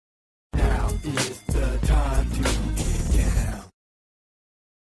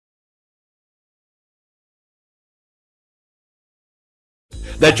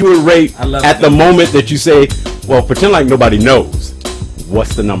that you would rate at the moment that you say, well, pretend like nobody knows.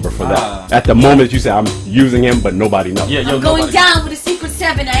 What's the number for that? At the moment you say, I'm using him, but nobody knows. Yeah, I'm going down with a secret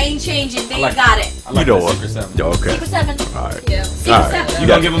 7. I ain't changing. They like got it. I like you know what? Secret 7. Okay. Secret 7. All right. Yeah. Secret 7. You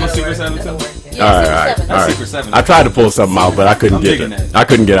gonna give him a Secret 7 too? Yeah, All right. Secret 7. Secret 7. I tried to pull something out, but I couldn't I'm get digging it. that. I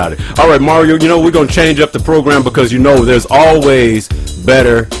couldn't get out of it. All right, Mario, you know, we're going to change up the program because, you know, there's always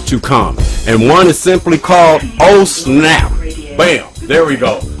better to come. And one is simply called Oh Snap. Bam. There we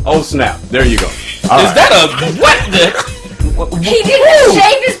go. Oh Snap. There you go. All Is right. that a what the? He didn't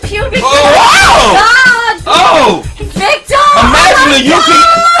shave his pubic hair. Oh! God! Oh! Victor! Imagine the UPS.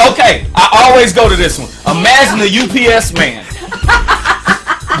 Okay, I always go to this one. Imagine the UPS man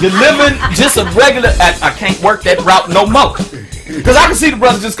delivering just a regular. I can't work that route no more. Because I can see the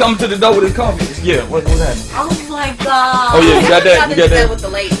brother just coming to the door with his coffee. Yeah, what happened? Oh my God! Oh yeah, you got that. You got that. with the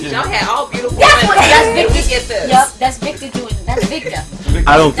ladies. Y'all had all beautiful. That's Victor. Get this. Yep, that's Victor doing. That's Victor.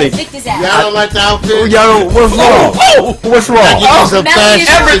 I don't That's think. Victor's ass. Y'all don't like the outfit? Y'all don't. What's wrong? Oh! What's wrong? Give me some Melly fashion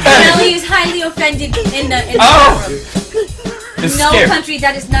is, today. Melly is highly offended in the Oh. room. It's No scary. country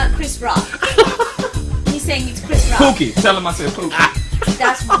that is not Chris Rock. He's saying it's Chris Rock. Pookie. Tell him I said Pookie.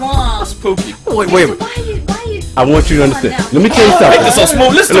 That's wrong. Pookie. Wait. Why you? I want you to Come on understand. now. Let me tell you something. It's so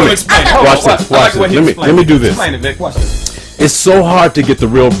smooth. Listen to him explain. Hold on, Watch this. I like the way he Let explained me it. do this. Explain it, Vic. Watch this. It's so hard to get the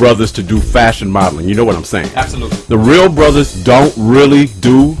real brothers to do fashion modeling. You know what I'm saying? Absolutely. The real brothers don't really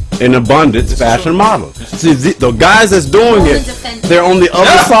do in abundance fashion modeling. See, the guys that's doing Norman's it, offended. they're on the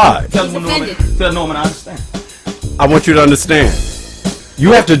other side. Tell He's Norman. offended. Tell Norman I understand. I want you to understand.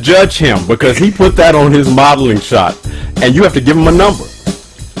 You have to judge him because he put that on his modeling shot, and you have to give him a number.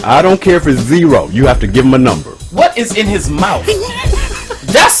 I don't care if it's 0. You have to give him a number. What is in his mouth?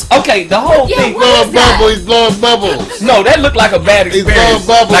 That's okay. The whole Yeah, thing. what is Blowing that? bubbles. He's blowing bubbles. No, that looked like a bad He's experience. blowing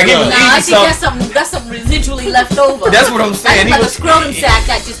bubble Like he gum. was Nah, I eating think something. that's some residually left over. That's what I'm saying. That's like a scrotum sack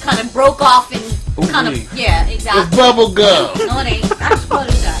that just kind of broke off and kind of exactly. It's bubble gum. No, it ain't. That's a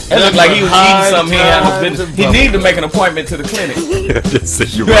scrotum sack. It looked like he was eating something. He had no High business. times He and needed to make an appointment to the clinic. Just say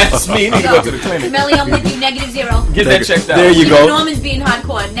you're That's me. He need to go to the clinic. Melly, I'm with you. -0. Get that checked out. There you go. Norman's being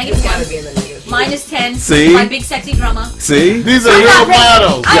hardcore. -1. -10. See? My big sexy drummer. See? These are I'm real not rating-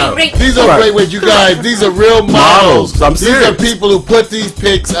 models. I ain't rating- These are Right. wait, you guys. These are real models. Models. I'm These are serious. people who put these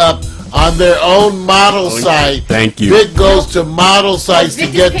pics up on their own model site. Thank you. Vic goes to model sites to Vic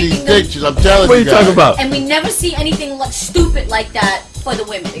is get these picking them. pictures. I'm telling What are you you guys. talking about? And we never see anything like stupid like that for the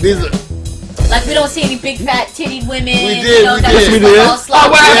women. These are, Like we don't see any big fat titted women. We did, You know, we that did. was We like did. all Oh, sloppy.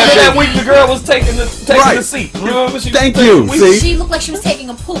 what happened Yeah. that week? The girl was taking the seat. Remember she Thank was you. taking- See? She looked like she was taking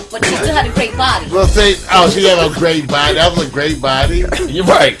a poop, but she still had a great body. well, say, oh, she had a great body. That was a great body. You're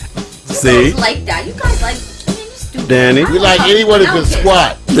right. See? Guys like that. You guys like, man, you stupid. Danny? We like anyone who can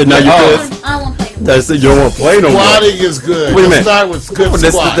squat. Then now you Oh. good. I don't want to play no more. That's it. You don't want to play no more. Squatting is good. Wait a Let's minute. start with good Well, that's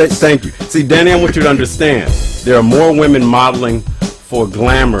the squats. thing. Thank you. See, Danny, I want you to understand. There are more women modeling for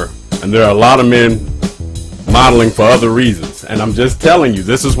glamour, and there are a lot of men modeling for other reasons. And I'm just telling you,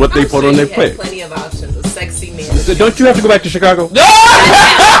 this is what they put on their plate. Plenty of options. A sexy man. So don't you have to go back to Chicago? Not now.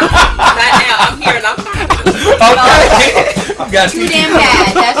 I'm here and I'm fine. Okay. You got Too damn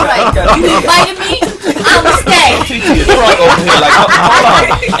bad. That's right. You invited me, I will stay. TT is drunk over here. Like, hold on.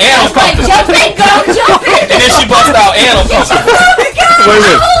 And I'm Like, comfortable. jump in, girl, jump in. And then she busted out and I'm comfortable.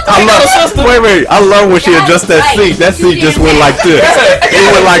 Wait a minute. I love when she adjusts that Right. seat. That You seat just did went that. like this.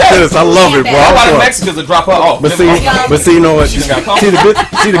 It went like this. I love it, bro. How about I the love- Mexicans to drop her off? But see, you know what? She done got See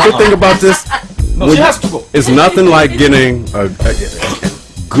the good thing about this? No, she has to go. It's nothing like getting a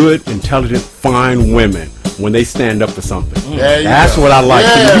good, intelligent, fine women when they stand up for something. There you That's go. what I like.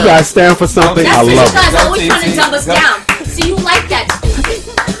 Yeah. When you guys stand for something, I That's love you guys it. always trying to dumb us down. See, you like that.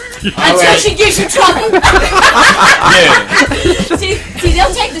 Until right. she gives you trouble. Yeah. See,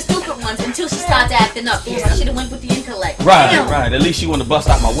 they'll take the stupid ones until she starts acting up. Yes, I should have went with the intellect. Right, Damn. right. At least she wanted to bust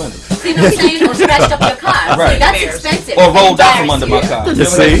out my window. See what I'm saying? Or scratched up your car. Right. See, that's expensive. Or rolled out from under my car. You You ever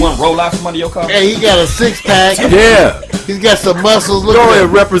had see? one roll out from under your car? Hey, he got a six pack. Yeah. He's got some muscles. Look Go at ahead,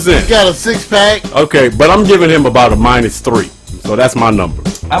 him. represent. He's got a six pack. Okay, but I'm giving him about a -3. So that's my number.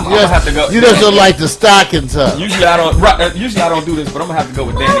 I'm gonna have to go. You just don't like the stockings, huh? Usually I don't. Right, usually I don't do this, but I'm gonna have to go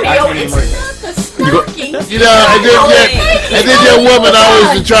with Danny. I Mario, can't it's even. not the stockings. You know, and then your woman always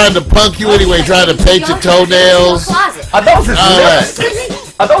been trying to punk you anyway, trying to paint your toenails. Are those his All lips? right.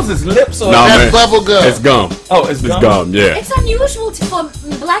 Are those his lips or? No, That's man. bubble gum. It's gum. Oh, it's It's gum. gum, yeah. It's unusual for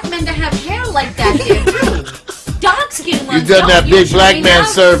black men to have hair like that there too. Dark skinned You ones done don't that big usually black man have-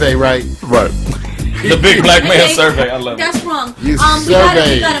 survey, right? Right. The big black man Okay, survey. I love it. That's wrong. You We got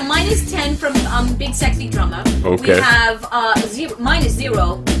surveyed. a -10 from Big Sexy Drummer. Okay. We have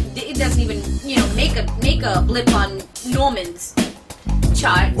 -0. It doesn't even make a blip on Norman's.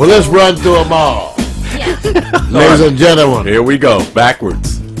 chart. Well, let's run through them all. Yeah. Ladies and gentlemen. Here we go.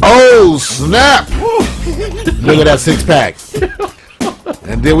 Backwards. Oh, snap. Look at that six-pack.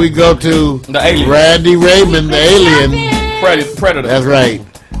 And then we go to The alien. Randy Raymond, the alien. Predator. That's right.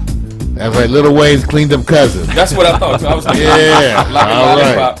 That's right. Little Wayne's cleaned up cousin. That's what I thought. I was thinking. Yeah. Like a All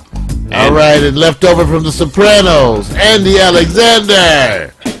right. lollipop. All right. And left over from The Sopranos, Andy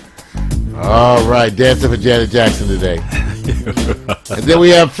Alexander. All right. Dancing for Janet Jackson today. And then we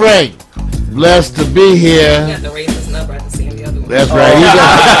have Frank. Blessed to be You here. have to raise this number. I can see the other one. That's right. He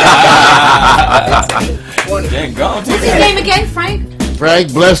got Dang, gone What's his name again, Frank?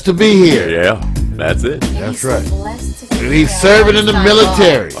 Frank, blessed to be here. Yeah, that's it. That's right. Blessed to be And he's here. serving in the He's got it all.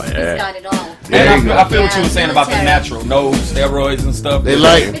 military. He's got it all. There you And go. I feel what you were saying about the Military. natural. No steroids and stuff. They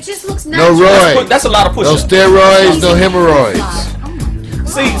like It just looks no natural. Roy, That's a lot of no push-ups. steroids, no hemorrhoids.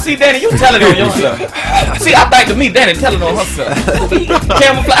 See, Danny, you telling on yourself. See, I think to me, Danny telling on herself.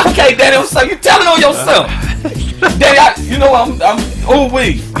 Camouflage. Okay, Danny, so you telling on yourself. Danny, I'm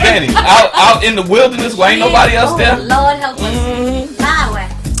ooh-wee. Danny, out in the wilderness where ain't nobody else there. Lord help us. Power.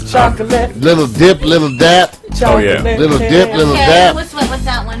 Chocolate. Little dip, little dap. Oh, yeah. Little dip, little Okay, dap. what's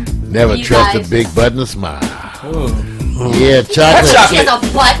that one? Never You trust guys. a big butt and a smile. Ooh. Yeah, chocolate. She has a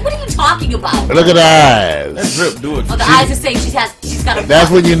butt. What are you talking about? Look at the eyes. Drip, do it. Oh, the eyes are saying she's got a That's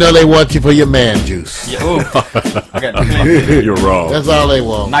butt. when you know they want you for your man juice. Yeah, ooh. I got the You're wrong. That's all they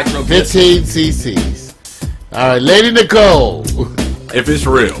want. Nitro 15 cc's. All right, Lady Nicole. If it's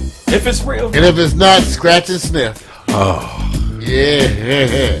real. If it's real. And if it's not, scratch and sniff. Oh.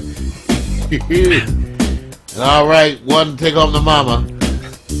 Yeah. And all right, one to take home the mama.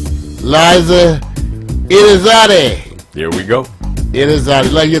 Liza Elizade. Here we go.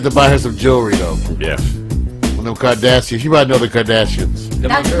 Elizade. Like you have to buy her some jewelry though. Yeah. From them Kardashians. You might know the Kardashians.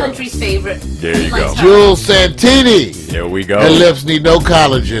 That's country's favorite. There you He go. likes her. Jules Santini. Here we go. Her lips need no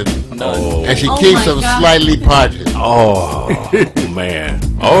collagen. Oh. And she Oh keeps my them God. slightly parted. Oh, man.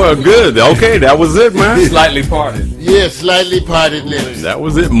 Oh, good. Okay, that was it, man. Slightly parted. Yeah, slightly parted lips. That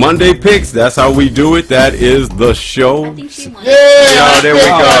was it. Monday picks. That's how we do it. That is the show. I think she won. Yeah, Yeah, there we big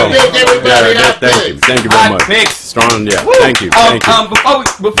go. everybody Yeah, out thank there. you. Thank you very Hot much. picks. Strong, yeah. Woo. Thank you. Thank you.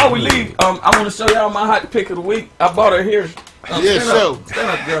 Before we leave, I want to show y'all my hot pick of the week. I bought her here. Yeah, stand show. up, stand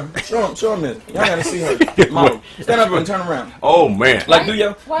up, girl. Show them this. Y'all gotta see her. Mama, stand up and turn around. Oh, man. Like do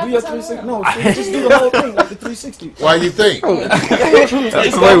your 360. No, just do the whole thing like the 360. Why you think?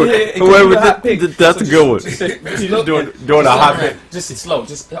 That's a good one. She's just doing a hot pick. Just slow,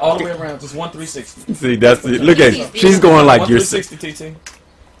 just all the way around, just 1 360. See, that's it. Look at it. She's going like 1 you're 360, TT.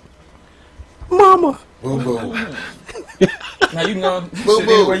 Mama. Boom, boom. Now you can go Boo, sit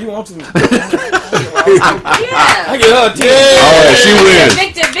boo. anywhere you want to. Yeah. I get her a 10. Oh, she wins.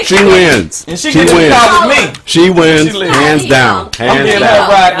 Victor. She wins. And she She gets in the wins. car with me. She wins. She lives. Hands down. I'm Hands getting her down.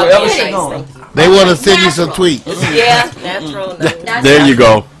 ride wherever Okay. she going. They want to send you some tweets. Yeah, natural. There you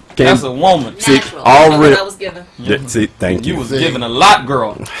go. That's a woman. See, Natural. all I real. was given. See, thank You you. was giving a lot,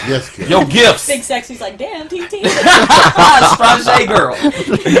 girl. Yes, kid. Your gifts. Big sexy's like, damn, TT. Strangé girl.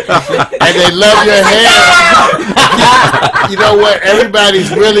 And they love your hair. You know what? Everybody's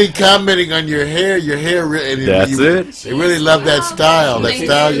really commenting on your hair. Your hair really. That's it. They really love that style. That Thank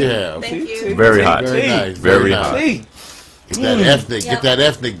style you. you have. Thank you. Very hot. Very nice. Very nice. hot. T. Get that ethnic. Get that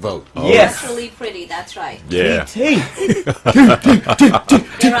ethnic vote. Yes. Naturally pretty. That's right. Yeah. T.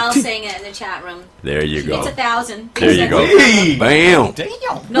 They're all saying it in the chat room. There you It's go. 1,000. There you go. Hey. Bam.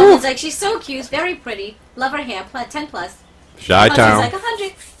 Damn. No one's like, she's so cute, very pretty. Love her hair. 10 plus. Shy Husband's Town. like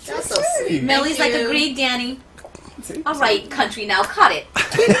 100. That's so sweet. Millie's like, you. agreed, Danny. All right, country, now cut it.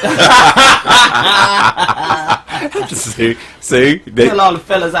 See, they, Tell all the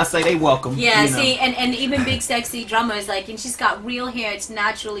fellas I say they welcome. Yeah, you know. see, and even big sexy drummers, like, and she's got real hair. It's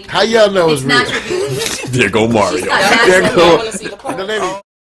naturally. How y'all know it's real? natural beauty. there go Mario. She's got There natural go. I want to see the part. The lady-